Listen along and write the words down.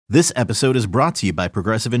This episode is brought to you by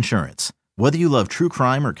Progressive Insurance. Whether you love true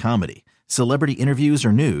crime or comedy, celebrity interviews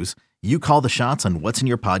or news, you call the shots on what's in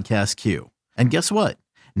your podcast queue. And guess what?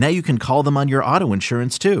 Now you can call them on your auto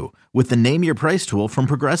insurance too with the Name Your Price tool from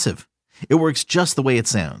Progressive. It works just the way it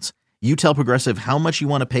sounds. You tell Progressive how much you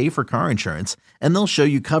want to pay for car insurance, and they'll show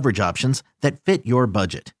you coverage options that fit your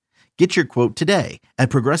budget. Get your quote today at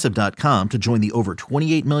Progressive.com to join the over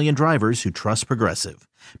 28 million drivers who trust Progressive.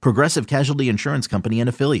 Progressive Casualty Insurance Company and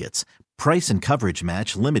Affiliates. Price and coverage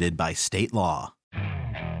match limited by state law.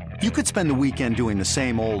 You could spend the weekend doing the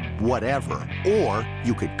same old whatever, or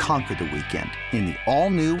you could conquer the weekend in the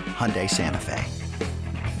all-new Hyundai Santa Fe.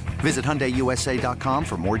 Visit HyundaiUSA.com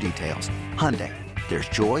for more details. Hyundai, there's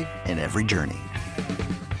joy in every journey.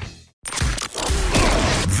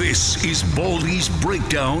 This is Baldy's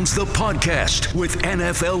Breakdowns, the podcast with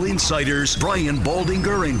NFL insiders Brian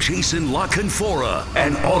Baldinger and Jason LaCanfora,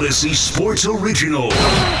 an Odyssey Sports original.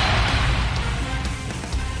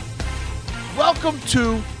 Welcome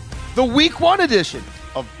to the Week 1 edition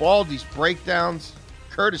of Baldy's Breakdowns,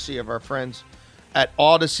 courtesy of our friends at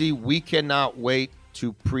Odyssey. We cannot wait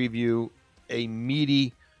to preview a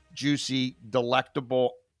meaty, juicy,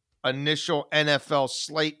 delectable initial NFL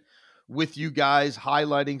slate with you guys,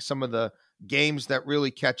 highlighting some of the games that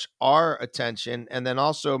really catch our attention, and then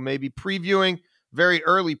also maybe previewing, very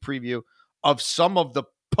early preview of some of the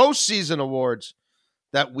postseason awards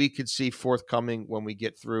that we could see forthcoming when we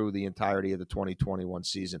get through the entirety of the 2021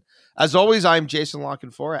 season. As always, I'm Jason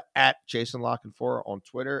LaCanfora at Jason LaCanfora on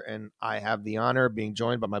Twitter, and I have the honor of being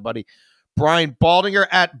joined by my buddy Brian Baldinger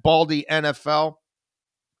at Baldy NFL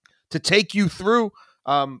to take you through,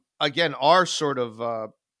 again, our sort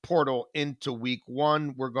of portal into Week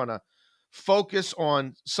 1. We're going to focus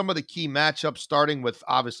on some of the key matchups, starting with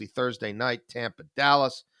obviously Thursday night, Tampa,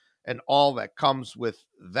 Dallas, and all that comes with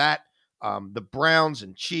that. The Browns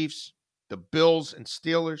and Chiefs, the Bills and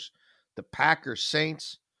Steelers, the Packers,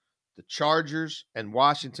 Saints, the Chargers and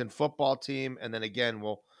Washington football team. And then again,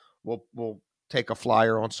 we'll take a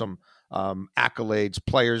flyer on some accolades,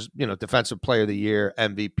 players, defensive player of the year,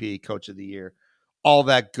 MVP, coach of the year, all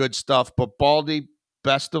that good stuff. But Baldy,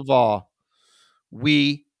 best of all,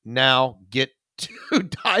 we now get to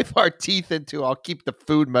dive our teeth into, I'll keep the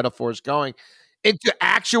food metaphors going, into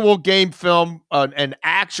actual game film and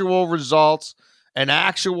actual results and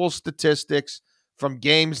actual statistics from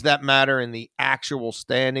games that matter in the actual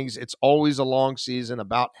standings. It's always a long season,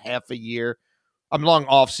 about half a year. Long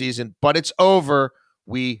off season, but it's over.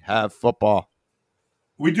 We have football.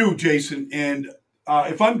 We do, Jason. And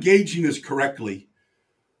if I'm gauging this correctly,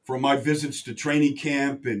 from my visits to training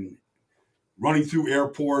camp and running through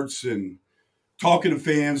airports and talking to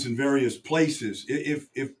fans in various places, if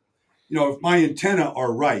my antenna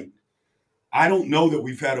are right, I don't know that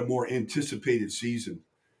we've had a more anticipated season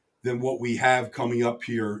than what we have coming up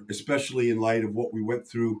here, especially in light of what we went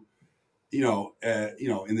through,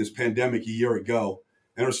 in this pandemic a year ago,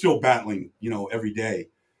 and are still battling, every day.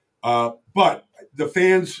 But the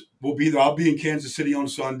fans will be there. I'll be in Kansas City on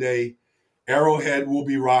Sunday. Arrowhead will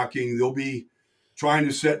be rocking. They'll be trying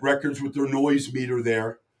to set records with their noise meter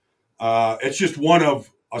there. It's just one of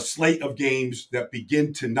a slate of games that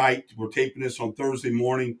begin tonight. We're taping this on Thursday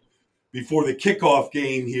morning before the kickoff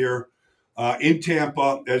game here in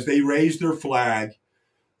Tampa as they raise their flag.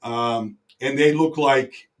 And they look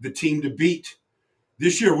like the team to beat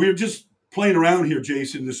this year. We were just playing around here,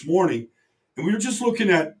 Jason, this morning, and we were just looking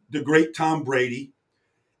at the great Tom Brady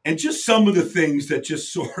and just some of the things that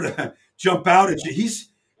just sort of jump out at you.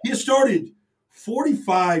 He has started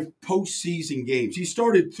 45 postseason games. He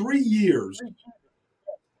started 3 years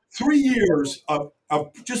of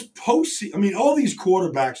just postseason. I mean, all these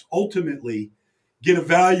quarterbacks ultimately get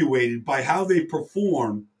evaluated by how they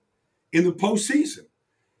perform in the postseason.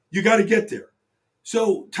 You got to get there.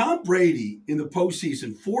 So Tom Brady in the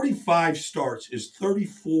postseason, 45 starts is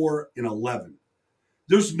 34-11.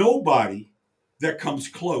 There's nobody that comes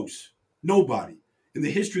close. Nobody in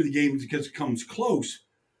the history of the game that comes close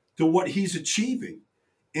to what he's achieving.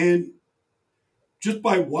 And just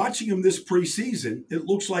by watching him this preseason, it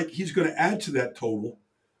looks like he's going to add to that total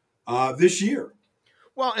this year.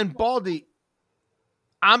 Well, and Baldy,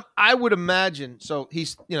 I would imagine, so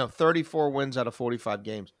he's 34 wins out of 45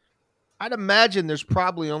 games. I'd imagine there's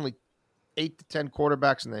probably only 8 to 10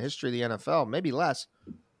 quarterbacks in the history of the NFL, maybe less,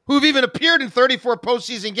 who've even appeared in 34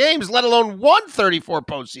 postseason games, let alone won 34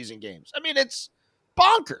 postseason games. I mean, it's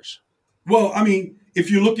bonkers. Well, I mean,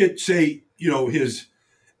 if you look at, say, his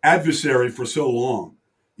adversary for so long,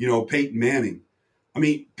 Peyton Manning. I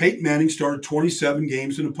mean, Peyton Manning started 27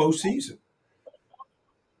 games in the postseason.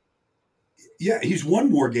 Yeah, he's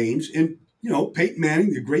won more games. And Peyton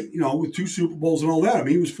Manning, the great, with 2 Super Bowls and all that. I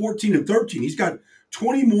mean, he was 14-13. He's got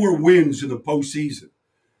 20 more wins in the postseason,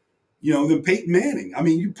 than Peyton Manning. I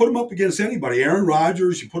mean, you put him up against anybody. Aaron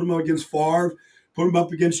Rodgers, you put him up against Favre, put him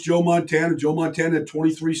up against Joe Montana. Joe Montana had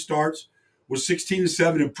 23 starts, was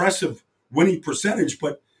 16-7, impressive winning percentage,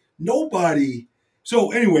 but nobody.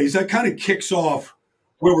 So anyways, that kind of kicks off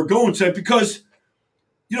where we're going today because,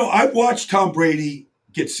 I've watched Tom Brady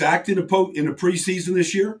get sacked in the preseason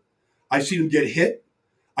this year. I've seen him get hit.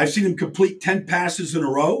 I've seen him complete 10 passes in a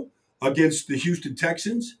row against the Houston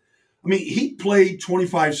Texans. I mean, he played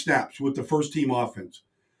 25 snaps with the first team offense.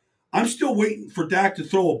 I'm still waiting for Dak to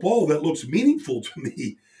throw a ball that looks meaningful to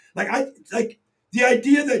me. Like the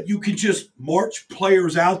idea that you can just march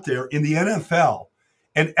players out there in the NFL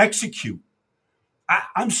and execute.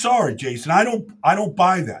 I'm sorry, Jason. I don't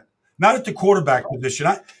buy that. Not at the quarterback position.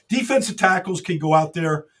 Defensive tackles can go out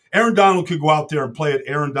there. Aaron Donald could go out there and play at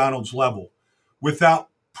Aaron Donald's level without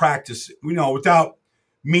practice, without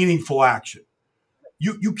meaningful action.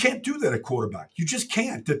 You can't do that at quarterback. You just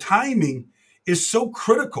can't. The timing is so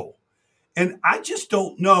critical. And I just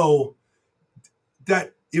don't know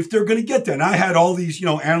that if they're going to get that. And I had all these,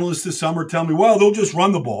 analysts this summer tell me, well, they'll just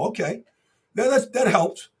run the ball. Okay, that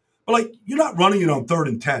helps. But, you're not running it on 3rd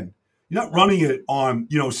and 10. You're not running it on,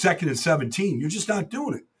 2nd and 17. You're just not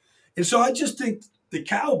doing it. And so I just think the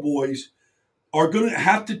Cowboys are going to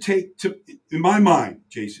have to in my mind,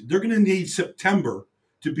 Jason, they're going to need September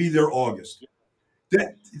to be their August.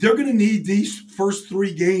 They're going to need these first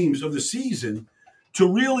 3 games of the season to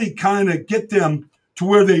really kind of get them to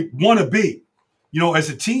where they want to be, as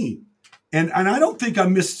a team. And I don't think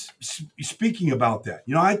I'm speaking about that.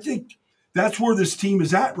 I think that's where this team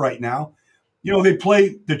is at right now. They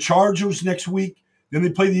play the Chargers next week. Then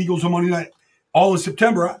they play the Eagles on Monday night, all in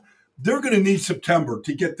September. They're going to need September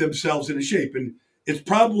to get themselves into shape. And they're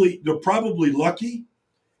probably lucky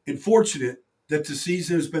and fortunate that the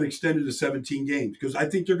season has been extended to 17 games because I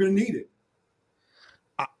think they're going to need it.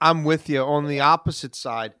 I'm with you. On the opposite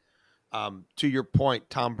side, to your point,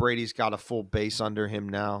 Tom Brady's got a full base under him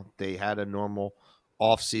now. They had a normal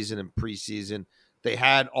offseason and preseason. They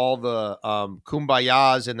had all the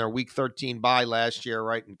kumbayas in their Week 13 bye last year,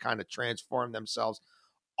 right, and kind of transformed themselves.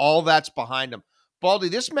 All that's behind them. Baldy,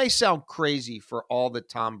 this may sound crazy for all that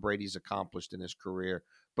Tom Brady's accomplished in his career,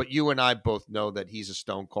 but you and I both know that he's a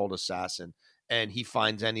stone-cold assassin, and he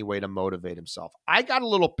finds any way to motivate himself. I got a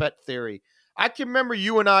little pet theory. I can remember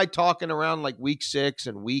you and I talking around like Week 6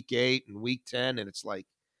 and Week 8 and Week 10, and it's like,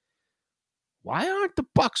 why aren't the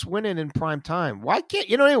Bucs winning in prime time? Why can't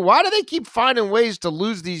why do they keep finding ways to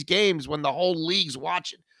lose these games when the whole league's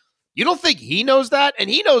watching? You don't think he knows that? And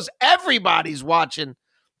he knows everybody's watching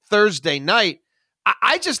Thursday night.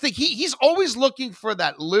 I just think he's always looking for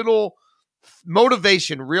that little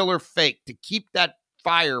motivation, real or fake, to keep that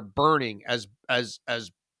fire burning as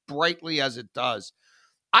brightly as it does.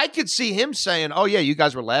 I could see him saying, oh, yeah, you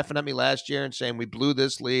guys were laughing at me last year and saying we blew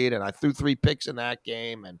this lead and I threw 3 picks in that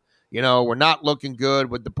game and, we're not looking good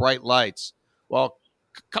with the bright lights. Well,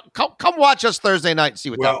 come watch us Thursday night and see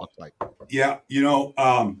what that looks like. Yeah,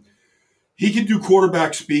 he can do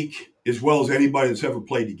quarterback speak as well as anybody that's ever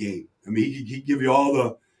played the game. I mean, he can give you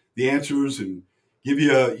all the answers and give you,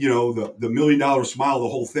 the $1 million smile, the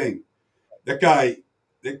whole thing. That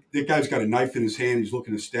guy's got a knife in his hand. He's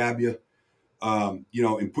looking to stab you,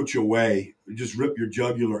 and put you away, just rip your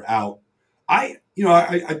jugular out. I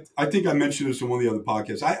think I mentioned this in one of the other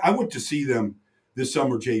podcasts. I went to see them this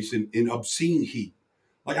summer, Jason, in obscene heat.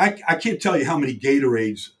 Like I can't tell you how many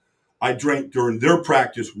Gatorades I drank during their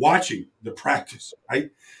practice, watching the practice,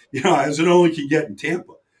 right? As it only can get in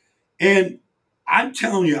Tampa. And I'm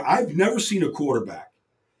telling you, I've never seen a quarterback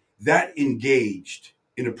that engaged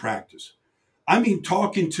in a practice. I mean,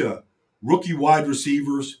 talking to rookie wide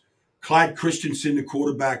receivers, Clyde Christensen, the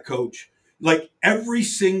quarterback coach, like every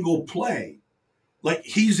single play, like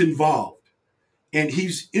he's involved and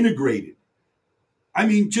he's integrated. I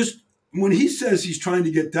mean, just when he says he's trying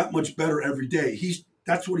to get that much better every day,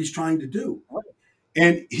 that's what he's trying to do.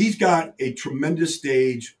 And he's got a tremendous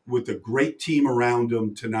stage with a great team around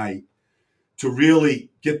him tonight to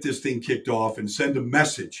really get this thing kicked off and send a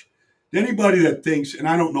message to anybody that thinks, and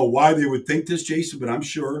I don't know why they would think this, Jason, but I'm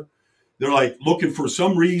sure they're like looking for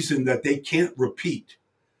some reason that they can't repeat.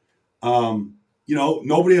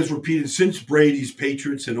 Nobody has repeated since Brady's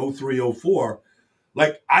Patriots in 03-04.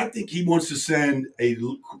 Like, I think he wants to send a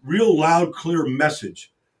real loud, clear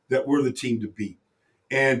message that we're the team to beat.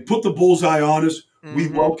 And put the bullseye on us. Mm-hmm. We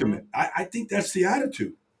welcome it. I think that's the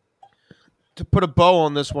attitude. To put a bow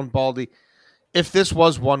on this one, Baldy, if this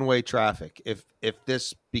was one-way traffic, if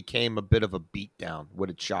this became a bit of a beatdown, would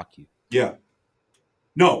it shock you? Yeah.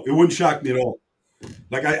 No, it wouldn't shock me at all.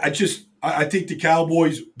 Like I think the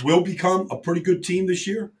Cowboys will become a pretty good team this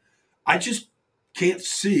year. I just can't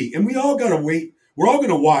see, and we all got to wait. We're all going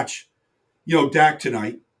to watch, Dak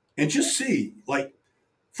tonight, and just see. Like,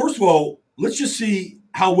 first of all, let's just see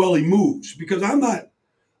how well he moves because I'm not.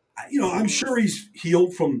 I'm sure he's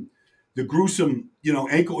healed from the gruesome,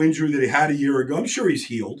 ankle injury that he had a year ago. I'm sure he's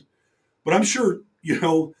healed, but I'm sure,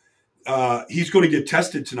 he's going to get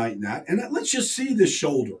tested tonight in that. And let's just see this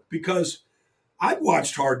shoulder because I've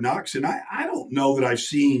watched Hard Knocks and I don't know that I've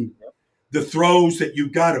seen the throws that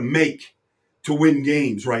you've got to make to win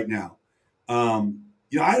games right now. I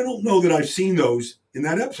don't know that I've seen those in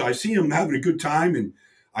that episode. I see him having a good time, and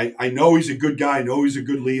I know he's a good guy. I know he's a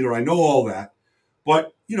good leader. I know all that.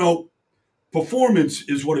 But, performance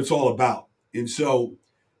is what it's all about. And so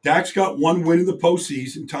Dak's got one win in the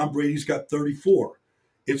postseason. Tom Brady's got 34.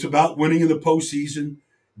 It's about winning in the postseason.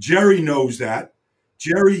 Jerry knows that.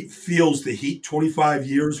 Jerry feels the heat, 25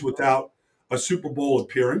 years without a Super Bowl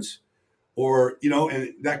appearance or,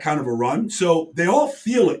 and that kind of a run. So they all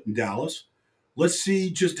feel it in Dallas. Let's see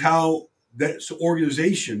just how that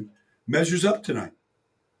organization measures up tonight.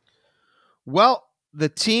 Well, the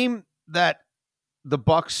team that the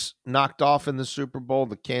Bucs knocked off in the Super Bowl,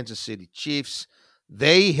 the Kansas City Chiefs,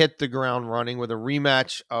 they hit the ground running with a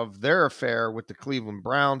rematch of their affair with the Cleveland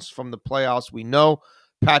Browns from the playoffs. We know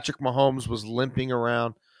Patrick Mahomes was limping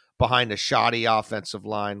around behind a shoddy offensive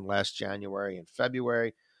line last January and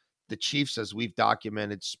February. The Chiefs, as we've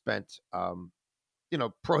documented, spent,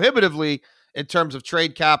 prohibitively in terms of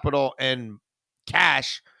trade capital and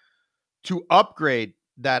cash to upgrade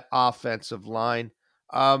that offensive line.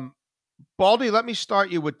 Baldy, let me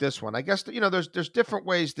start you with this one. I guess, there's different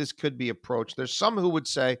ways this could be approached. There's some who would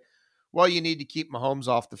say, well, you need to keep Mahomes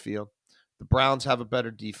off the field. The Browns have a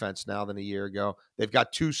better defense now than a year ago. They've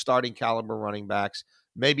got 2 starting caliber running backs.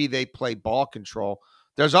 Maybe they play ball control.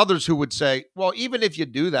 There's others who would say, well, even if you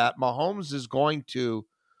do that, Mahomes is going to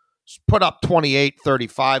put up 28,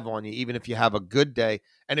 35 on you, even if you have a good day.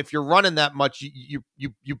 And if you're running that much,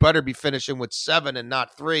 you better be finishing with 7 and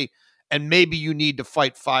not 3. And maybe you need to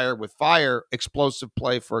fight fire with fire, explosive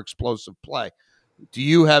play for explosive play. Do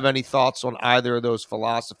you have any thoughts on either of those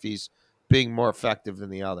philosophies being more effective than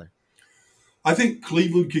the other? I think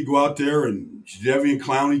Cleveland could go out there and Jadeveon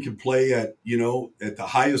Clowney can play at the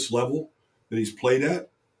highest level that he's played at.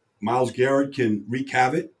 Myles Garrett can wreak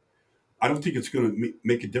havoc. I don't think it's going to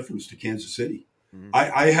make a difference to Kansas City. Mm-hmm.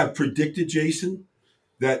 I have predicted, Jason,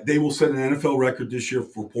 that they will set an NFL record this year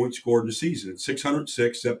for points scored in the season. It's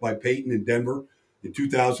 606, set by Peyton in Denver in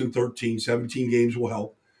 2013. 17 games will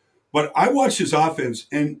help. But I watched this offense,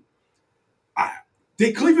 and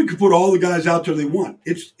Cleveland could put all the guys out there they want.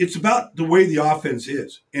 It's about the way the offense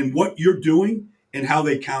is and what you're doing and how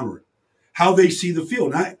they counter it, how they see the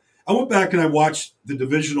field. And I went back and I watched the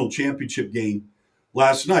divisional championship game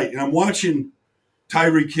last night, and I'm watching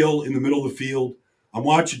Tyreek Hill in the middle of the field. I'm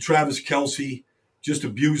watching Travis Kelce just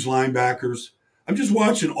abuse linebackers. I'm just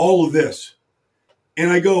watching all of this.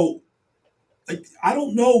 And I go, I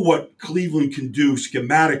don't know what Cleveland can do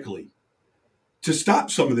schematically to stop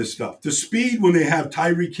some of this stuff. The speed when they have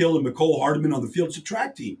Tyreek Hill and McCole Hardman on the field, it's a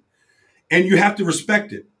track team. And you have to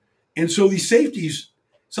respect it. And so these safeties,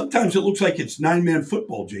 sometimes it looks like it's 9-man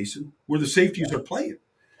football, Jason, where the safeties are playing.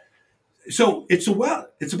 So it's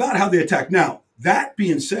about how they attack. Now, that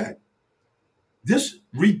being said, this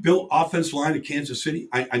rebuilt offensive line of Kansas City,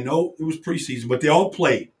 I know it was preseason, but they all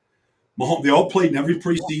played. They all played in every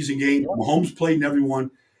preseason game. Mahomes played in every one.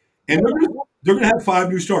 And they're going to have 5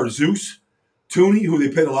 new starters. Zeus, Tooney, who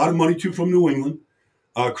they paid a lot of money to from New England,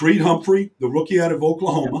 Creed Humphrey, the rookie out of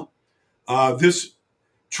Oklahoma, this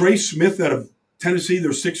Trey Smith out of Tennessee,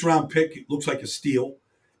 their 6th-round pick, looks like a steal,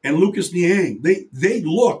 and Lucas Niang. They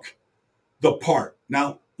look the part.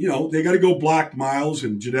 Now, they got to go block Myles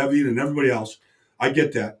and Jadeveon and everybody else. I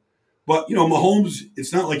get that. But, Mahomes,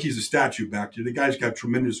 it's not like he's a statue back there. The guy's got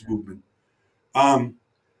tremendous movement. I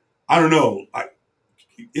don't know.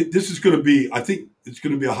 This is going to be, I think it's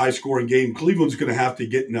going to be a high-scoring game. Cleveland's going to have to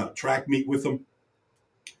get in a track meet with them.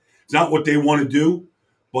 It's not what they want to do,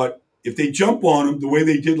 but if they jump on them the way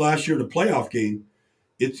they did last year in the playoff game,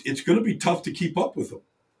 it's going to be tough to keep up with them.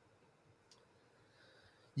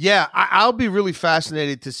 Yeah, I'll be really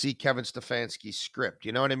fascinated to see Kevin Stefanski's script,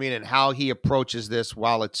 you know what I mean, and how he approaches this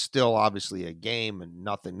while it's still obviously a game and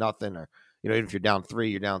nothing, or, even if you're down 3,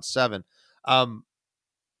 you're down 7.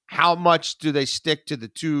 How much do they stick to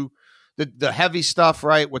the heavy stuff,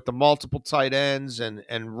 right, with the multiple tight ends and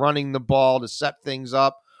running the ball to set things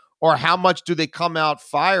up, or how much do they come out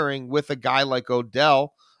firing with a guy like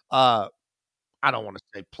Odell, I don't want to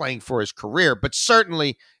say playing for his career, but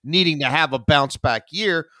certainly needing to have a bounce back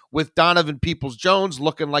year with Donovan Peoples-Jones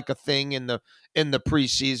looking like a thing in the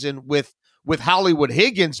preseason, with Hollywood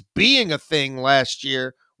Higgins being a thing last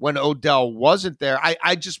year when Odell wasn't there.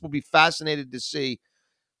 I just will be fascinated to see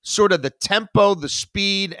sort of the tempo, the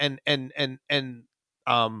speed, and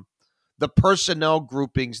the personnel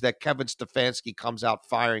groupings that Kevin Stefanski comes out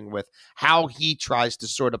firing with, how he tries to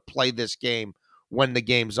sort of play this game when the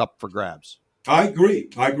game's up for grabs. I agree.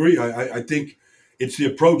 I think it's the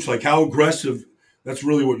approach, like how aggressive. That's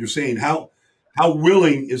really what you're saying. How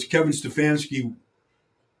willing is Kevin Stefanski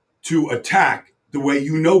to attack the way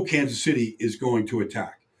you know Kansas City is going to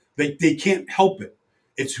attack? They can't help it.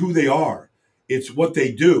 It's who they are. It's what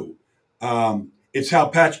they do. It's how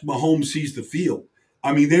Patrick Mahomes sees the field.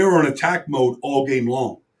 I mean, they're on attack mode all game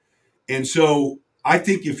long. And so I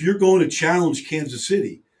think if you're going to challenge Kansas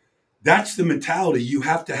City, that's the mentality you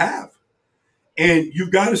have to have. And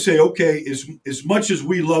you've got to say, okay, as much as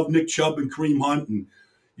we love Nick Chubb and Kareem Hunt and,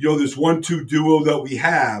 this 1-2 duo that we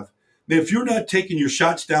have, man, if you're not taking your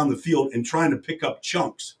shots down the field and trying to pick up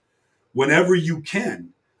chunks whenever you can,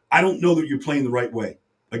 I don't know that you're playing the right way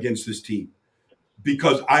against this team.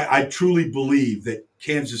 Because I truly believe that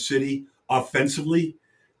Kansas City offensively,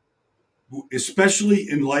 especially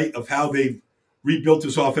in light of how they've rebuilt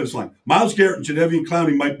this offensive line, Myles Garrett and Jadeveon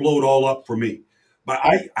Clowney might blow it all up for me. But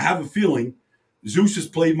I have a feeling Zeus has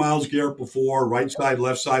played Myles Garrett before, right side,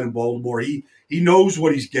 left side in Baltimore. He knows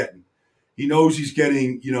what he's getting. He knows he's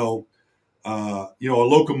getting, a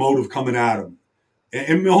locomotive coming at him.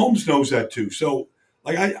 And Mahomes knows that too. So,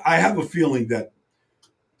 I have a feeling that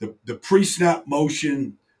the pre-snap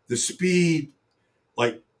motion, the speed,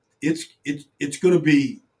 it's going to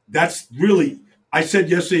be – that's really – I said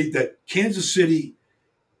yesterday that Kansas City,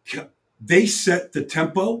 they set the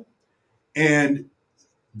tempo and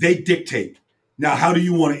they dictate. Now, how do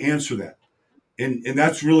you want to answer that? And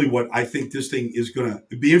that's really what I think this thing is going to –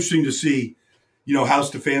 it'd be interesting to see, how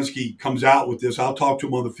Stefanski comes out with this. I'll talk to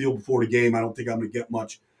him on the field before the game. I don't think I'm going to get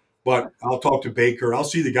much. But I'll talk to Baker. I'll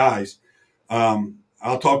see the guys.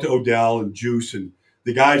 I'll talk to Odell and Juice and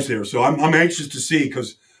the guys there. So I'm anxious to see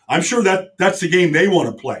because I'm sure that's the game they want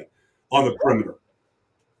to play on the perimeter.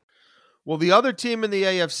 Well, the other team in the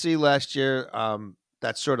AFC last year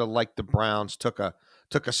that sort of like the Browns took a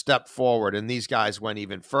step forward, and these guys went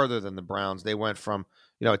even further than the Browns. They went from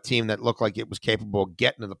a team that looked like it was capable of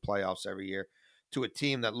getting to the playoffs every year to a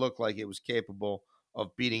team that looked like it was capable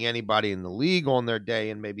of beating anybody in the league on their day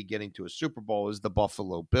and maybe getting to a Super Bowl is the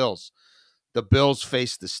Buffalo Bills. The Bills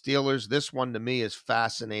face the Steelers. This one to me is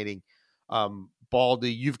fascinating.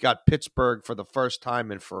 Baldy, you've got Pittsburgh for the first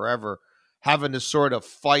time in forever having to sort of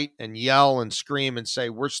fight and yell and scream and say,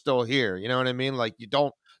 we're still here. You know what I mean? Like, you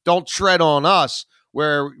don't tread on us,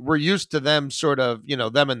 where we're used to them sort of,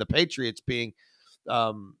 them and the Patriots being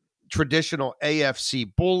traditional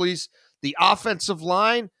AFC bullies. The offensive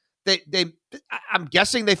line, I'm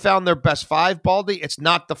guessing they found their best five, Baldy. It's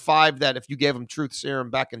not the five that if you gave them truth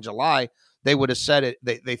serum back in July, they would have said it.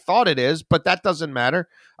 They thought it is, but that doesn't matter.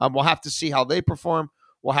 We'll have to see how they perform.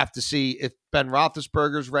 We'll have to see if Ben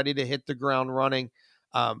Roethlisberger's ready to hit the ground running.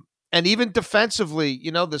 And even defensively,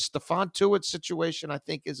 the Stephon Tuitt situation, I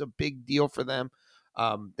think, is a big deal for them.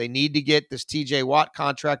 They need to get this TJ Watt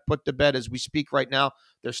contract put to bed as we speak right now.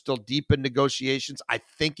 They're still deep in negotiations. I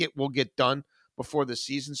think it will get done before the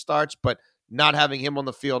season starts, but not having him on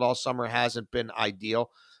the field all summer hasn't been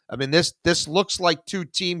ideal. I mean, this looks like two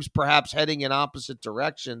teams perhaps heading in opposite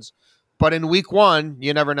directions, but in week one,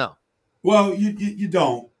 you never know. Well, you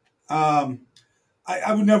don't. I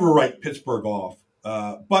would never write Pittsburgh off,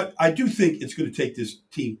 but I do think it's going to take this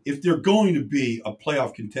team, if they're going to be a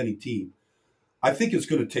playoff contending team, I think it's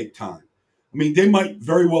going to take time. I mean, they might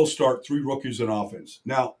very well start three rookies on offense.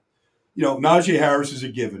 Now, Najee Harris is a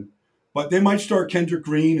given, but they might start Kendrick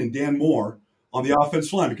Green and Dan Moore on the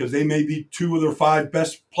offensive line because they may be two of their five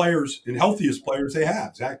best players and healthiest players they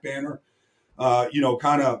have. Zach Banner,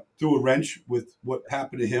 kind of threw a wrench with what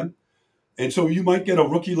happened to him. And so you might get a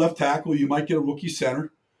rookie left tackle. You might get a rookie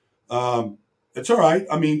center. It's all right.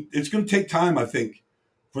 I mean, it's going to take time, I think,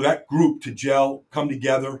 for that group to gel, come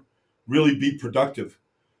together, really be productive.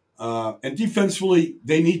 And defensively,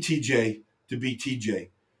 they need TJ to be TJ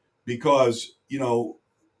because,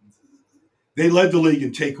 they led the league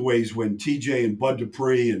in takeaways when TJ and Bud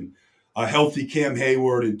Dupree and a healthy Cam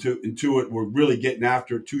Hayward and Tuitt were really getting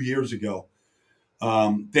after it 2 years ago.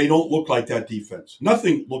 They don't look like that defense.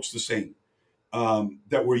 Nothing looks the same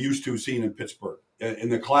that we're used to seeing in Pittsburgh. In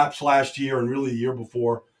the collapse last year and really the year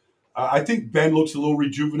before, I think Ben looks a little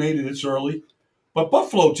rejuvenated. It's early. But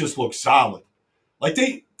Buffalo just looks solid. Like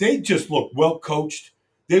they they just look well coached.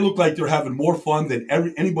 They look like they're having more fun than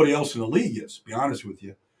anybody else in the league is, to be honest with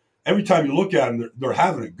you. Every time you look at them, they're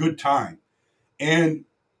having a good time.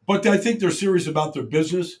 But I think they're serious about their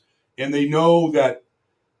business, and they know that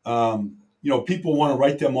people want to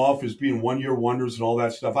write them off as being one-year wonders and all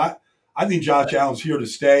that stuff. I think Josh Allen's here to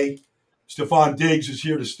stay. Stephon Diggs is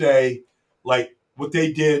here to stay. Like what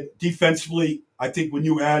they did defensively, I think when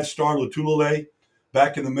you add Star Lotulelei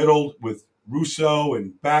back in the middle with Russo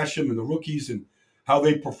and Basham and the rookies and how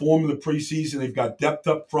they perform in the preseason, they've got depth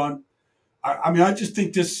up front. I just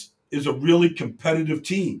think this is a really competitive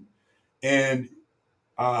team. And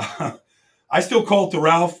I still call it the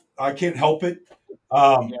Ralph. I can't help it.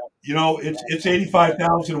 It's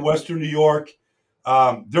 85,000 in Western New York.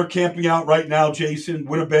 They're camping out right now, Jason.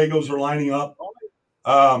 Winnebagos are lining up.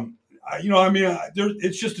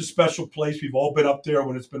 It's just a special place. We've all been up there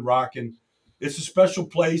when it's been rocking. It's a special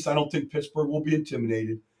place. I don't think Pittsburgh will be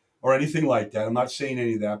intimidated or anything like that. I'm not saying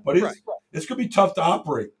any of that, but it's going to be tough to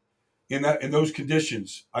operate in those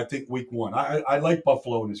conditions. I think week one. I like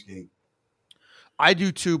Buffalo in this game. I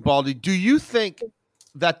do too, Baldy. Do you think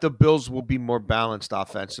that the Bills will be more balanced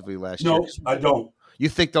offensively last year? No, I don't. You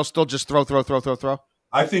think they'll still just throw?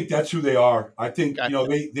 I think that's who they are. I think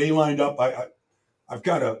they lined up. I've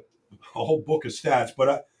got a whole book of stats,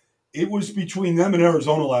 but it was between them and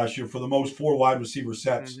Arizona last year for the most 4 wide receiver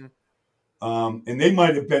sets, and they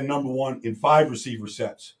might have been number one in 5 receiver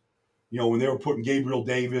sets. When they were putting Gabriel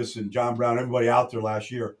Davis and John Brown, everybody out there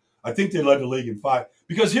last year, I think they led the league in 5.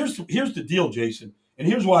 Because here's the deal, Jason, and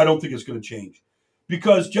here's why I don't think it's going to change.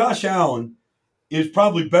 Because Josh Allen is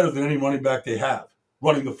probably better than any running back they have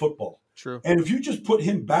running the football. True. And if you just put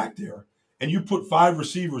him back there and you put 5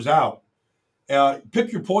 receivers out,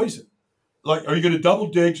 pick your poison. Like, are you going to double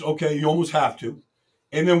Diggs? Okay, you almost have to.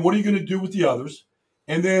 And then what are you going to do with the others?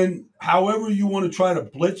 And then however you want to try to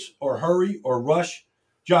blitz or hurry or rush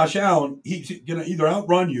Josh Allen, he's going to either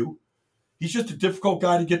outrun you. He's just a difficult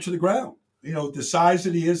guy to get to the ground. The size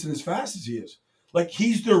that he is and as fast as he is. Like,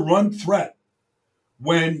 he's their run threat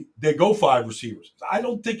when they go 5 receivers. I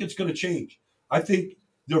don't think it's going to change. I think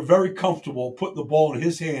they're very comfortable putting the ball in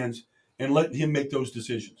his hands and letting him make those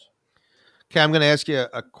decisions. Okay, I'm going to ask you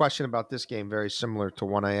a question about this game very similar to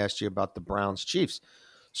one I asked you about the Browns-Chiefs.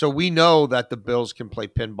 So we know that the Bills can play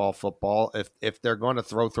pinball football. If they're going to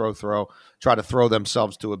throw, try to throw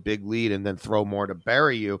themselves to a big lead and then throw more to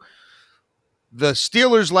bury you. The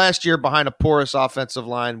Steelers last year, behind a porous offensive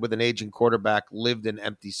line with an aging quarterback, lived an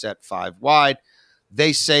empty set 5 wide.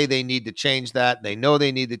 They say they need to change that. They know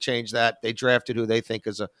they need to change that. They drafted who they think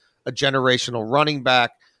is a generational running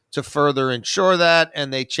back to further ensure that,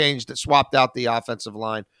 and they swapped out the offensive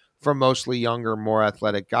line for mostly younger, more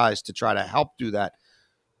athletic guys to try to help do that.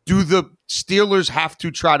 Do the Steelers have to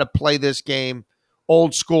try to play this game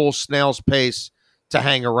old school, snail's pace, to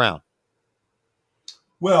hang around?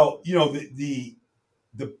 Well, the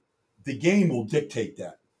game will dictate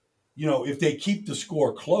that. If they keep the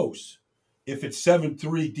score close, if it's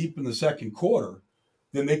 7-3 deep in the second quarter,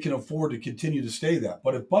 then they can afford to continue to stay that.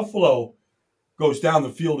 But if Buffalo goes down the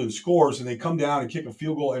field and scores and they come down and kick a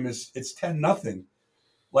field goal and it's 10-0,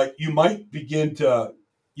 like, you might begin to,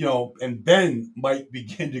 and Ben might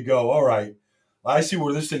begin to go, all right, I see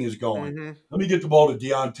where this thing is going. Mm-hmm. Let me get the ball to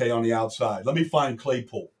Deontay on the outside. Let me find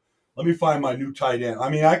Claypool. Let me find my new tight end. I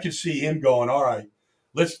mean, I could see him going, all right,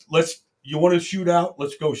 let's you want to shoot out?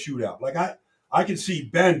 Let's go shoot out. Like, I could see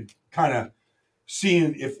Ben kind of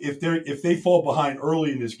seeing if they fall behind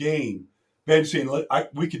early in this game, Ben saying,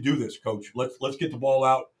 we could do this, coach. Let's get the ball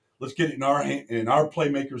out. Let's get it in our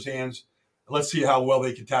playmakers' hands. Let's see how well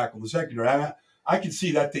they can tackle the secondary. I can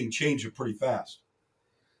see that thing changing pretty fast.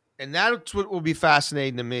 And that's what will be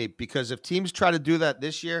fascinating to me, because if teams try to do that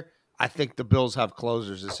this year, I think the Bills have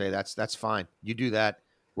closers that say that's fine. You do that,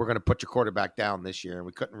 we're going to put your quarterback down this year, and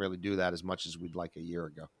we couldn't really do that as much as we'd like a year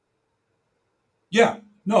ago. Yeah.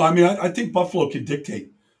 No, I mean, I think Buffalo can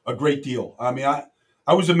dictate a great deal. I mean,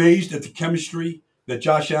 I was amazed at the chemistry that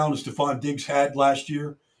Josh Allen and Stephon Diggs had last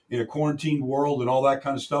year in a quarantined world and all that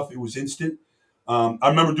kind of stuff. It was instant. I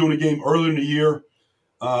remember doing a game earlier in the year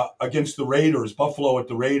against the Raiders, Buffalo at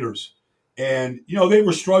the Raiders. And, they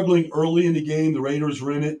were struggling early in the game. The Raiders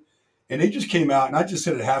were in it. And they just came out, and I just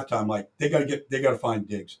said at halftime, like, they got to find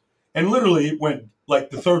Diggs. And literally it went, like,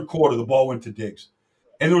 the third quarter, the ball went to Diggs.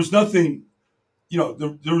 And there was nothing,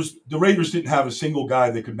 the Raiders didn't have a single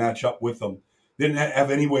guy that could match up with them. They didn't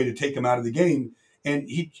have any way to take him out of the game. And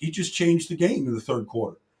he just changed the game in the third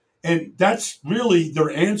quarter. And that's really their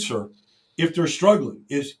answer if they're struggling,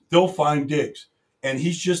 is they'll find Diggs. And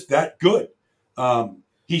he's just that good.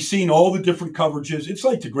 He's seen all the different coverages. It's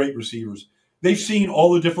like the great receivers. they've seen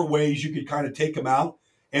all the different ways you could kind of take them out.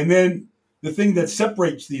 And then the thing that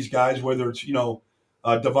separates these guys, whether it's,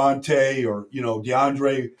 Devontae or,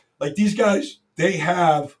 DeAndre, like these guys, they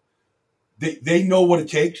know what it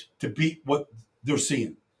takes to beat what they're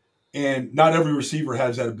seeing. And not every receiver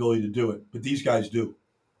has that ability to do it, but these guys do.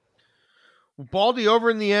 Baldy, over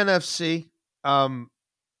in the NFC,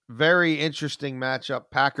 very interesting matchup,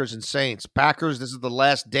 Packers and Saints. Packers, this is the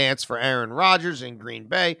last dance for Aaron Rodgers in Green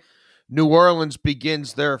Bay. New Orleans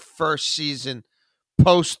begins their first season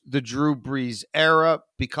post the Drew Brees era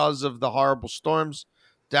because of the horrible storms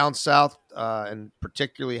down south, and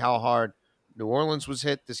particularly how hard New Orleans was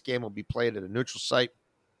hit. This game will be played at a neutral site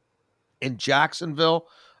in Jacksonville.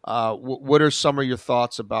 What are some of your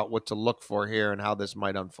thoughts about what to look for here and how this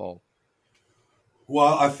might unfold?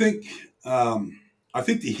 Well, I think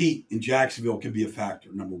the heat in Jacksonville can be a factor,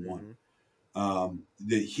 number one.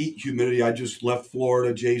 The heat, humidity. I just left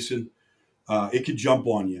Florida, Jason. It could jump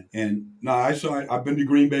on you. And I've been to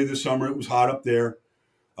Green Bay this summer. It was hot up there.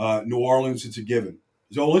 New Orleans, it's a given.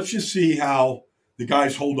 So let's just see how the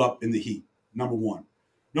guys hold up in the heat, number one.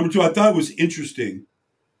 Number two, I thought it was interesting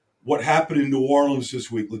what happened in New Orleans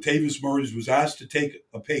this week. Latavius Murray was asked to take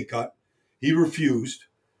a pay cut. He refused.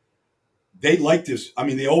 They like this. I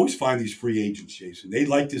mean, they always find these free agents, Jason. They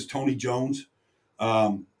like this Tony Jones.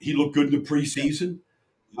 He looked good in the preseason.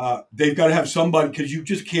 They've got to have somebody, because you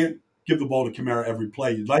just can't give the ball to Kamara every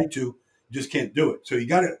play. You'd like to, you just can't do it. So you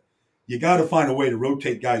got to find a way to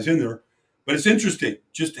rotate guys in there. But it's interesting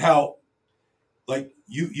just how, like,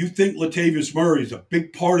 you think Latavius Murray is a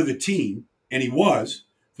big part of the team, and he was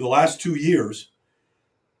for the last 2 years,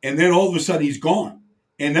 and then all of a sudden he's gone.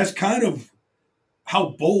 And that's kind of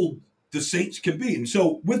how bold the Saints can be. And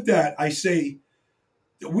so with that, I say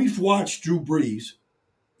we've watched Drew Brees,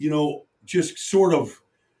 just sort of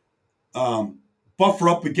buffer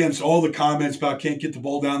up against all the comments about can't get the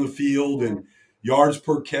ball down the field and yards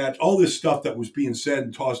per catch, all this stuff that was being said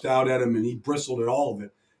and tossed out at him, and he bristled at all of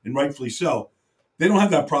it, and rightfully so. They don't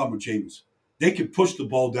have that problem with Jameis. They can push the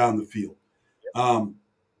ball down the field.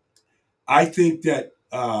 I think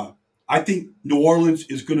New Orleans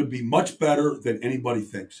is going to be much better than anybody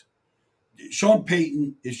thinks. Sean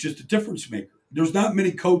Payton is just a difference maker. There's not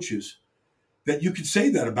many coaches that you could say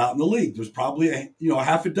that about in the league. There's probably a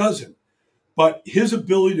half a dozen. But his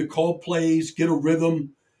ability to call plays, get a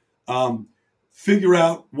rhythm, figure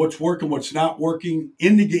out what's working, what's not working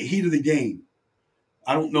in the heat of the game,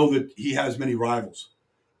 I don't know that he has many rivals.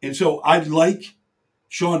 And so I like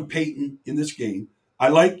Sean Payton in this game. I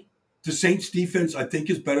like the Saints defense, I think,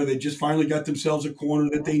 is better. They just finally got themselves a corner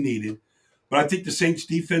that they needed. But I think the Saints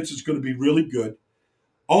defense is going to be really good.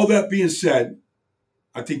 All that being said,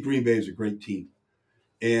 I think Green Bay is a great team.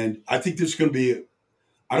 And I think this is going to be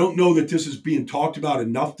 – I don't know that this is being talked about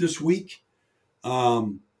enough this week,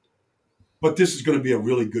 but this is going to be a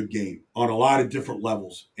really good game on a lot of different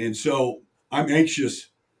levels. And so I'm anxious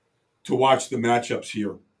to watch the matchups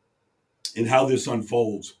here and how this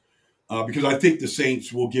unfolds because I think the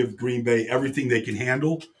Saints will give Green Bay everything they can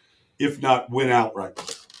handle, if not win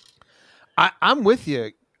outright. I'm with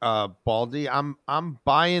you, Baldy. I'm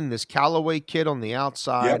buying this Callaway kid on the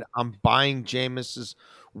outside. Yep. I'm buying Jameis's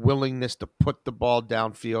willingness to put the ball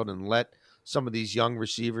downfield and let some of these young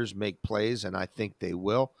receivers make plays, and I think they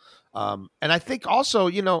will. And I think also,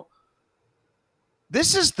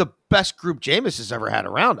 this is the best group Jameis has ever had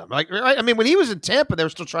around him. Right? I mean, when he was in Tampa, they were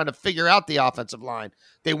still trying to figure out the offensive line.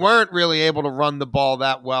 They weren't really able to run the ball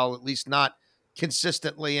that well, at least not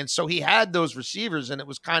consistently. And so he had those receivers, and it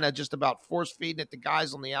was kind of just about force feeding it to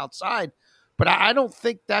guys on the outside. But I don't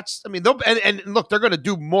think that's – I mean, and look, they're going to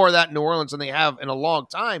do more of that in New Orleans than they have in a long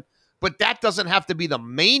time. But that doesn't have to be the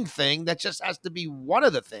main thing. That just has to be one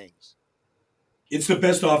of the things. It's the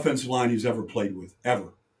best offensive line he's ever played with,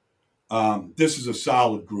 ever. This is a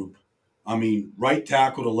solid group. I mean, right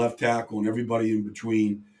tackle to left tackle and everybody in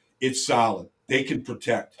between, it's solid. They can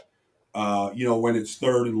protect, when it's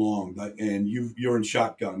third and long and you're in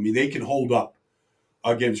shotgun. I mean, they can hold up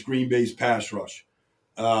against Green Bay's pass rush.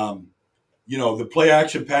 The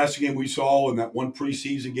play-action passing game we saw in that one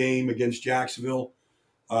preseason game against Jacksonville,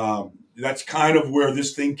 that's kind of where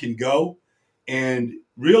this thing can go. And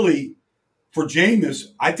really, for Jameis,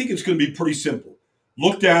 I think it's going to be pretty simple.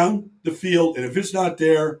 Look down the field, and if it's not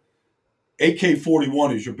there,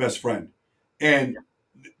 AK-41 is your best friend. And,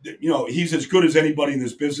 he's as good as anybody in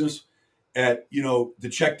this business at, the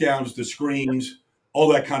checkdowns, the screens,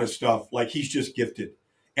 all that kind of stuff. Like, he's just gifted,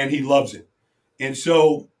 and he loves it. And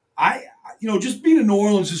so just being in New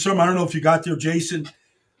Orleans this summer, I don't know if you got there, Jason.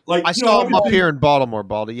 Like I saw him up here in Baltimore,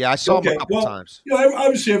 Baldy. Yeah, I saw him a couple times.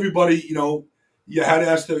 Obviously everybody, you had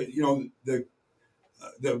asked the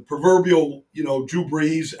the proverbial, Drew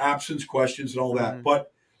Brees absence questions and all that.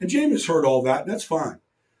 And Jameis heard all that, and that's fine.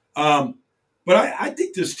 But I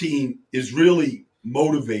think this team is really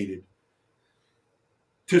motivated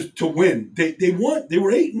to win. They won. They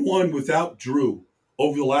were 8-1 without Drew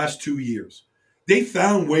over the last 2 years. They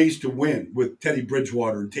found ways to win with Teddy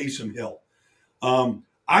Bridgewater and Taysom Hill.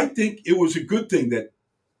 I think it was a good thing that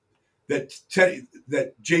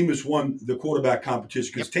Jameis won the quarterback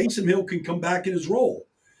competition because Taysom Hill can come back in his role,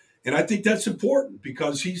 and I think that's important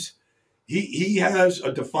because he has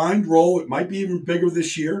a defined role. It might be even bigger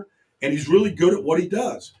this year, and he's really good at what he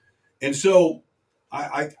does. And so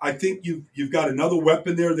I think you've got another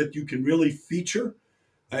weapon there that you can really feature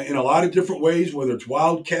in a lot of different ways, whether it's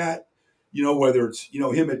Wildcat, whether it's,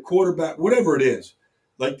 him at quarterback, whatever it is.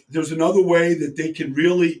 Like there's another way that they can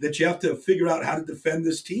that you have to figure out how to defend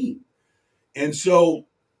this team. And so,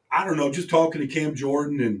 I don't know, just talking to Cam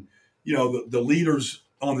Jordan and, the leaders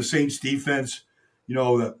on the Saints defense,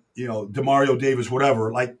 DeMario Davis,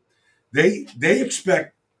 whatever, like they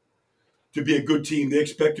expect to be a good team. They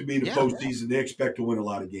expect to be in the postseason. They expect to win a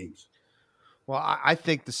lot of games. Well, I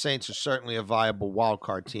think the Saints are certainly a viable wild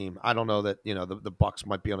card team. I don't know that, the Bucs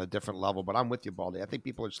might be on a different level, but I'm with you, Baldy. I think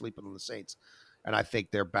people are sleeping on the Saints, and I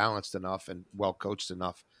think they're balanced enough and well coached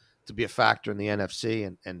enough to be a factor in the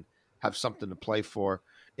NFC and have something to play for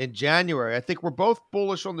in January. I think we're both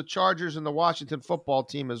bullish on the Chargers and the Washington football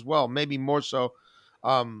team as well, maybe more so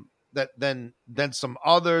than some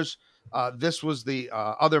others. This was the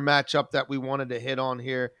other matchup that we wanted to hit on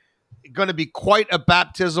here. Going to be quite a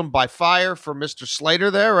baptism by fire for Mr. Slater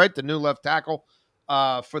there, right? The new left tackle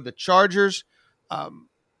for the Chargers.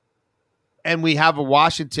 And we have a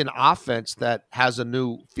Washington offense that has a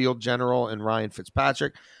new field general in Ryan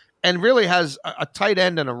Fitzpatrick and really has a tight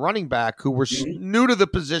end and a running back who were new to the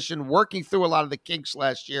position, working through a lot of the kinks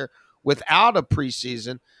last year without a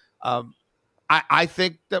preseason. I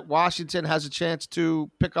think that Washington has a chance to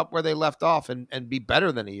pick up where they left off and be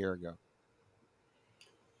better than a year ago.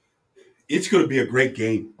 It's going to be a great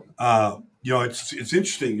game. It's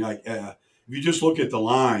interesting. Like if you just look at the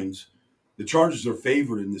lines, the Chargers are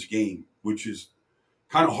favored in this game, which is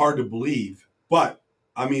kind of hard to believe. But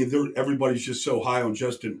I mean, everybody's just so high on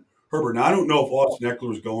Justin Herbert. Now I don't know if Austin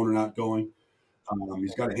Eckler is going or not going.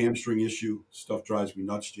 He's got a hamstring issue. Stuff drives me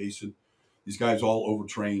nuts, Jason. These guys all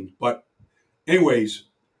overtrained. But anyways,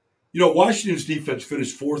 Washington's defense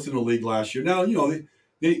finished 4th in the league last year. Now,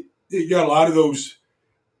 they got a lot of those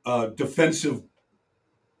defensive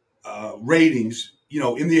ratings,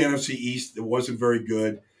 in the NFC East. It wasn't very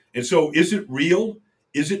good. And so is it real?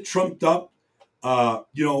 Is it trumped up? Can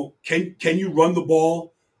you run the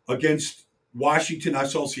ball against Washington? I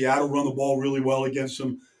saw Seattle run the ball really well against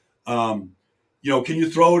them. Can you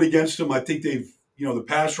throw it against them? I think the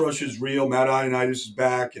pass rush is real. Matt Ioannidis is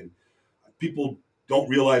back, and people don't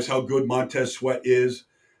realize how good Montez Sweat is.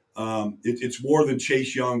 It's more than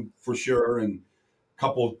Chase Young for sure, and a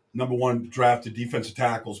couple number 1 drafted defensive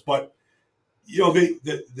tackles. But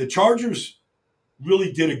the Chargers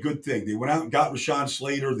really did a good thing. They went out and got Rashawn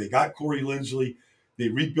Slater. They got Corey Linsley. They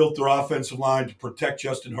rebuilt their offensive line to protect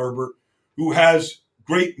Justin Herbert, who has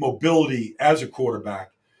great mobility as a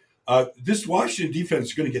quarterback. This Washington defense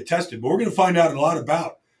is going to get tested, but we're going to find out a lot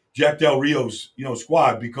about Jack Del Rio's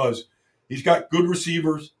squad because he's got good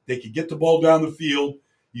receivers. They can get the ball down the field.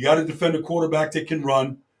 You got to defend a quarterback that can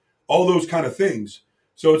run, all those kind of things.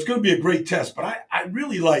 So it's going to be a great test. But I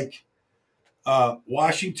really like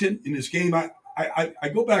Washington in this game. I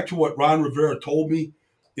go back to what Ron Rivera told me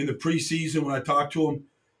in the preseason when I talked to him.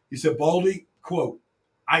 He said, Baldy, quote,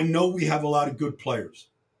 I know we have a lot of good players.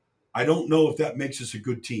 I don't know if that makes us a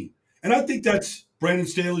good team. And I think that's Brandon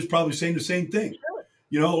Staley's probably saying the same thing.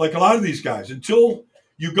 Like a lot of these guys, until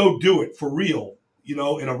you go do it for real, in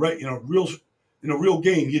a real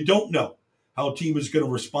game, you don't know how a team is going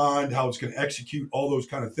to respond, how it's going to execute, all those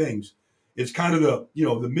kind of things. It's kind of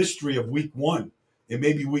the mystery of week 1 and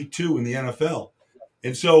maybe week 2 in the NFL.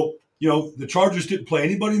 And so, the Chargers didn't play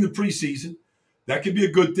anybody in the preseason. That could be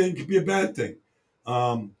a good thing, could be a bad thing.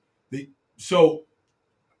 So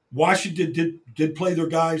Washington did play their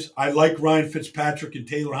guys. I like Ryan Fitzpatrick and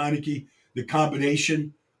Taylor Heineke, the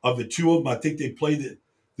combination of the two of them. I think they play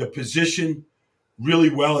the position really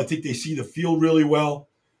well. I think they see the field really well.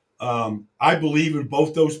 I believe in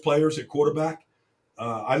both those players at quarterback.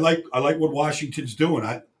 I like what Washington's doing.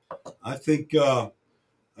 I think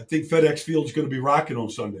FedEx Field's going to be rocking on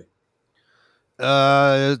Sunday.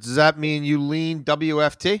 Does that mean you lean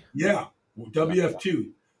WFT? Yeah, WF2.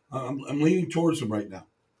 I'm leaning towards them right now.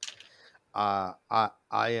 I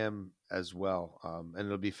am as well. And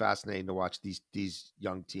it'll be fascinating to watch these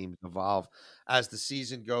young teams evolve as the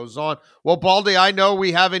season goes on. Well, Baldy, I know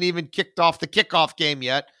we haven't even kicked off the kickoff game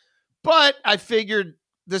yet, but I figured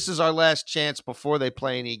this is our last chance before they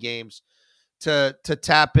play any games to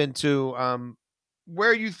tap into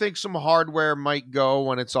where you think some hardware might go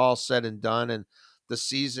when it's all said and done and the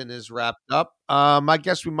season is wrapped up. I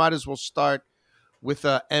guess we might as well start with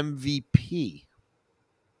a MVP.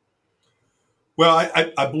 Well,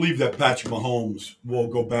 I believe that Patrick Mahomes will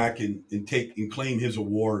go back and claim his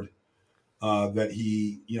award that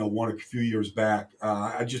he won a few years back.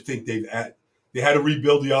 I just think they had to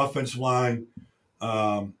rebuild the offensive line.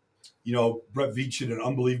 Brett Veach did an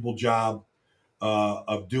unbelievable job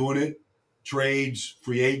of doing it. Trades,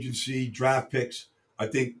 free agency, draft picks. I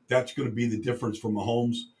think that's going to be the difference for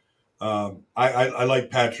Mahomes. I like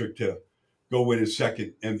Patrick to go win his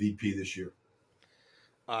second MVP this year.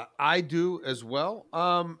 I do as well.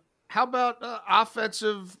 How about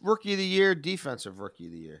offensive rookie of the year, defensive rookie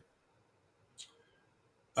of the year?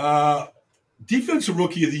 Defensive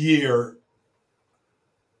rookie of the year,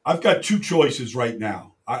 I've got two choices right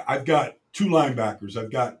now. I've got two linebackers.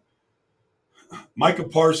 I've got Micah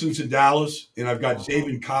Parsons in Dallas, and I've got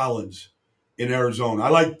Zaven Collins in Arizona. I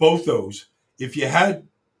like both those. If you had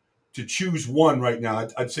to choose one right now,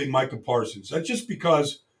 I'd say Micah Parsons. That's just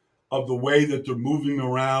because of the way that they're moving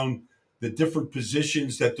around, the different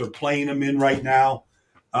positions that they're playing him in right now,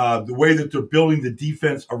 the way that they're building the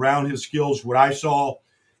defense around his skills. What I saw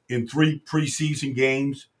in 3 preseason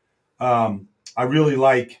games, I really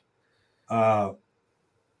like. I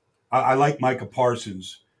like Micah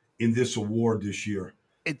Parsons in this award this year.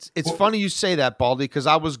 It's funny you say that, Baldy, because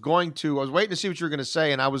I was waiting to see what you were going to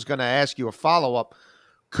say, and I was going to ask you a follow-up.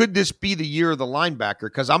 Could this be the year of the linebacker?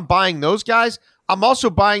 Because I'm buying those guys. I'm also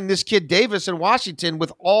buying this kid Davis in Washington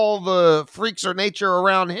with all the freaks of nature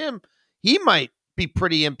around him. He might be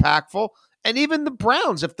pretty impactful. And even the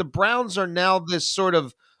Browns, if the Browns are now this sort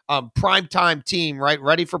of primetime team, right,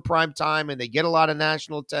 ready for prime time, and they get a lot of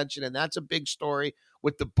national attention, and that's a big story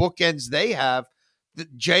with the bookends they have, the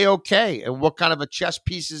JOK, and what kind of a chess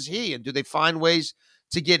piece is he? And do they find ways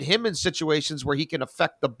to get him in situations where he can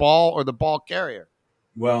affect the ball or the ball carrier?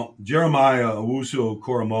 Well, Jeremiah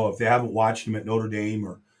Owusu-Koramoah, if they haven't watched him at Notre Dame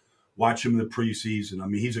or watched him in the preseason, I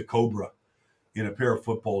mean, he's a cobra in a pair of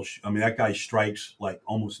football. That guy strikes like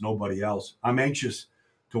almost nobody else. I'm anxious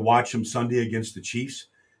to watch him Sunday against the Chiefs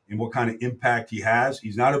and what kind of impact he has.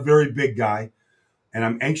 He's not a very big guy, and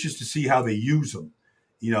I'm anxious to see how they use him.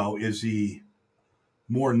 Is he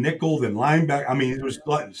more nickel than linebacker? I mean,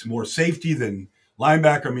 there's more safety than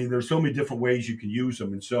linebacker. I mean, there's so many different ways you can use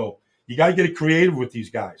him, and so you got to get creative with these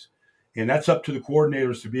guys, and that's up to the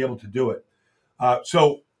coordinators to be able to do it.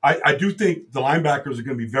 So I do think the linebackers are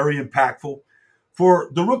going to be very impactful. For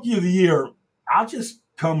the rookie of the year, I'll just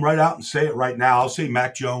come right out and say it right now. I'll say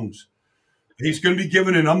Mac Jones. He's going to be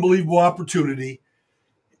given an unbelievable opportunity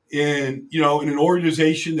in an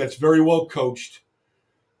organization that's very well coached.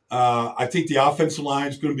 I think the offensive line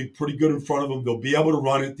is going to be pretty good in front of them. They'll be able to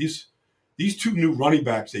run it. These two new running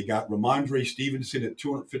backs they got, Ramondre Stevenson at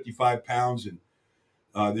 255 pounds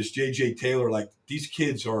and this J.J. Taylor, like these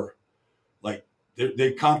kids are like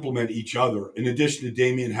they complement each other in addition to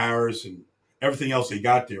Damian Harris and everything else they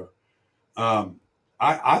got there.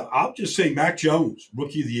 I'll just say Mac Jones,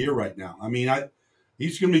 rookie of the year right now. I mean,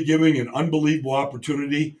 he's going to be giving an unbelievable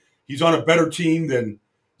opportunity. He's on a better team than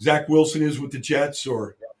Zach Wilson is with the Jets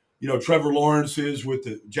or, Trevor Lawrence is with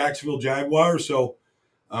the Jacksonville Jaguars. So,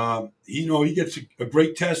 he gets a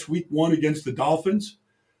great test week 1 against the Dolphins.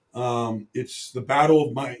 It's the battle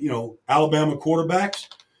of my, Alabama quarterbacks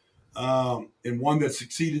and one that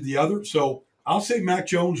succeeded the other. So I'll say Mac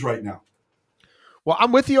Jones right now. Well,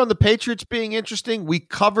 I'm with you on the Patriots being interesting. We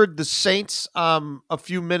covered the Saints a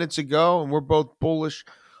few minutes ago, and we're both bullish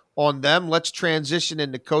on them. Let's transition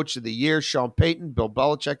into Coach of the Year. Sean Payton, Bill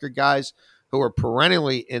Belichick are guys who are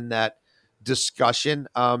perennially in that discussion.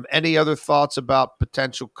 Any other thoughts about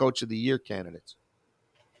potential Coach of the Year candidates?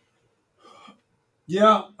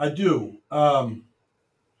 Yeah, I do. I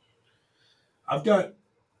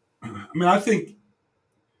think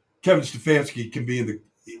Kevin Stefanski can be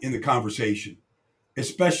in the conversation,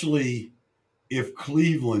 especially if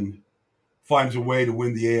Cleveland finds a way to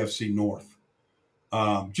win the AFC North.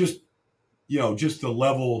 Just the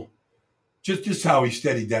level, just how he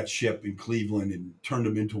steadied that ship in Cleveland and turned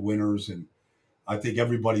them into winners. And I think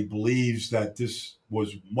everybody believes that this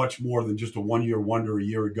was much more than just a one-year wonder a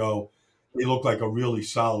year ago. They look like a really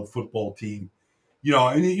solid football team.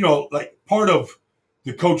 Like part of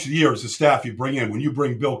the Coach of the Year is the staff you bring in. When you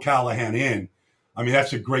bring Bill Callahan in, I mean,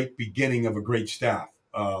 that's a great beginning of a great staff.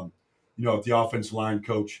 at the offensive line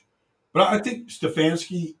coach. But I think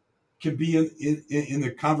Stefanski can be in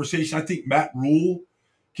the conversation. I think Matt Rule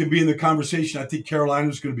can be in the conversation. I think Carolina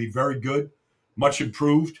is going to be very good, much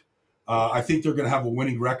improved. I think they're going to have a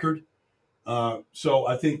winning record. So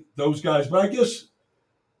I think those guys. But I guess,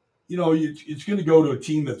 it's going to go to a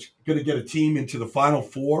team that's going to get a team into the Final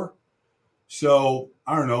Four. So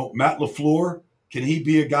I don't know, Matt LaFleur, can he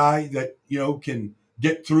be a guy that, can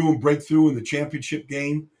get through and break through in the championship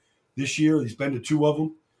game this year? He's been to 2 of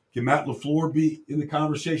them. Can Matt LaFleur be in the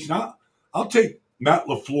conversation? I'll take Matt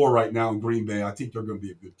LaFleur right now in Green Bay. I think they're going to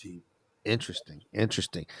be a good team. Interesting.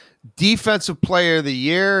 Defensive player of the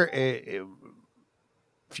year.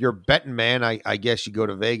 If you're a betting man, I guess you go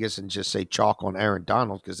to Vegas and just say chalk on Aaron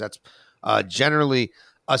Donald, because that's generally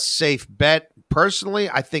a safe bet. Personally,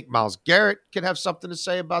 I think Myles Garrett could have something to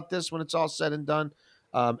say about this when it's all said and done.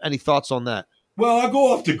 Any thoughts on that? Well, I'll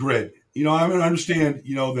go off the grid. I understand,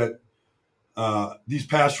 that these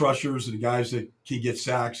pass rushers and the guys that can get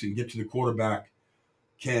sacks and get to the quarterback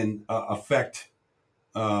can affect,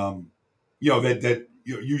 that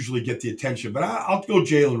usually get the attention. But I'll go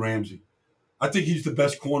Jalen Ramsey. I think he's the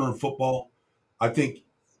best corner in football. I think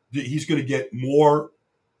he's going to get more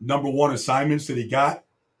number 1 assignments that he got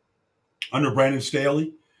under Brandon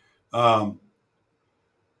Staley. I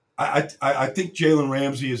think Jalen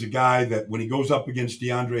Ramsey is a guy that when he goes up against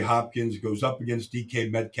DeAndre Hopkins, goes up against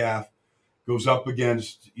DK Metcalf, goes up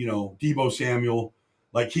against, Deebo Samuel,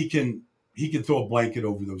 like he can throw a blanket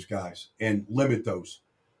over those guys and limit those.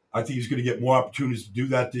 I think he's going to get more opportunities to do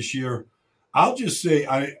that this year. I'll just say,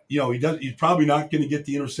 he's probably not going to get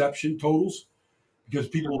the interception totals because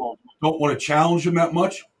people don't want to challenge him that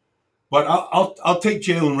much. But I'll take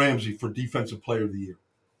Jalen Ramsey for Defensive Player of the Year.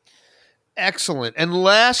 Excellent. And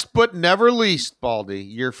last but never least, Baldy,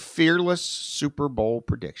 your fearless Super Bowl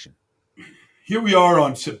prediction. Here we are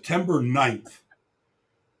on September 9th.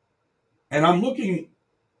 And I'm looking,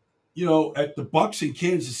 at the Bucs in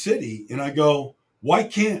Kansas City, and I go, why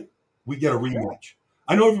can't we get a rematch?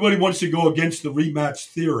 I know everybody wants to go against the rematch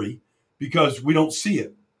theory because we don't see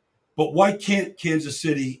it. But why can't Kansas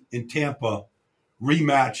City and Tampa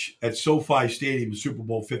rematch at SoFi Stadium in Super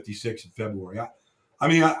Bowl 56 in February?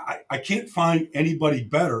 I can't find anybody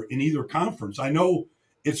better in either conference. I know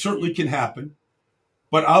it certainly can happen,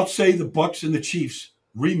 but I'll say the Bucs and the Chiefs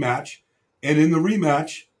rematch. And in the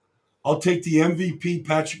rematch, I'll take the MVP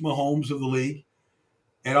Patrick Mahomes of the league,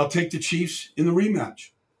 and I'll take the Chiefs in the rematch.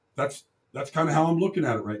 That's kind of how I'm looking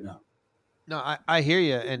at it right now. No, I hear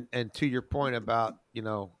you. And to your point about,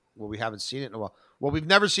 we haven't seen it in a while. Well, we've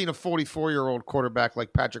never seen a 44-year-old quarterback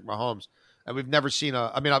like Patrick Mahomes. And we've never seen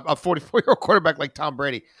a 44-year-old quarterback like Tom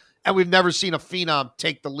Brady. And we've never seen a phenom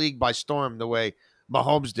take the league by storm the way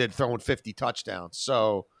Mahomes did, throwing 50 touchdowns.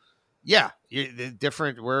 So, yeah,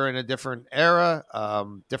 different. We're in a different era.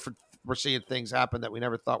 We're seeing things happen that we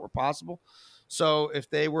never thought were possible. So if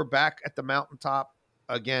they were back at the mountaintop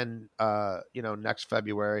again, next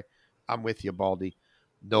February, I'm with you, Baldy.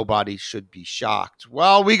 Nobody should be shocked.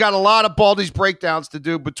 Well, we got a lot of Baldy's breakdowns to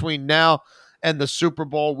do between now and the Super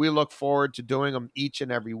Bowl. We look forward to doing them each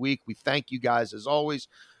and every week. We thank you guys, as always,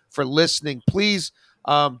 for listening. Please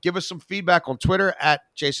give us some feedback on Twitter at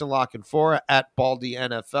Jason Lockenfora, at Baldy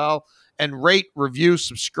NFL, and rate, review,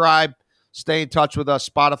 subscribe. Stay in touch with us,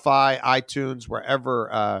 Spotify, iTunes,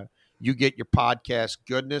 wherever you get your podcast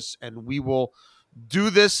goodness. And we will do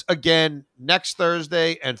this again next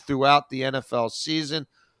Thursday and throughout the NFL season.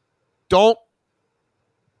 Don't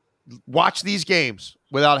watch these games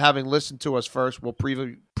without having listened to us first. We'll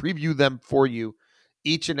preview them for you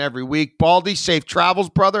each and every week. Baldy, safe travels,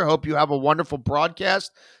 brother. Hope you have a wonderful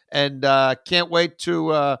broadcast, and can't wait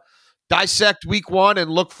to dissect week 1 and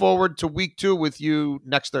look forward to week 2 with you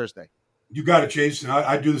next Thursday. You got it, Jason.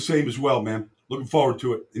 I do the same as well, man. Looking forward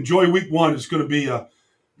to it. Enjoy week 1. It's going to be a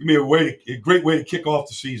great way to kick off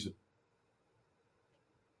the season.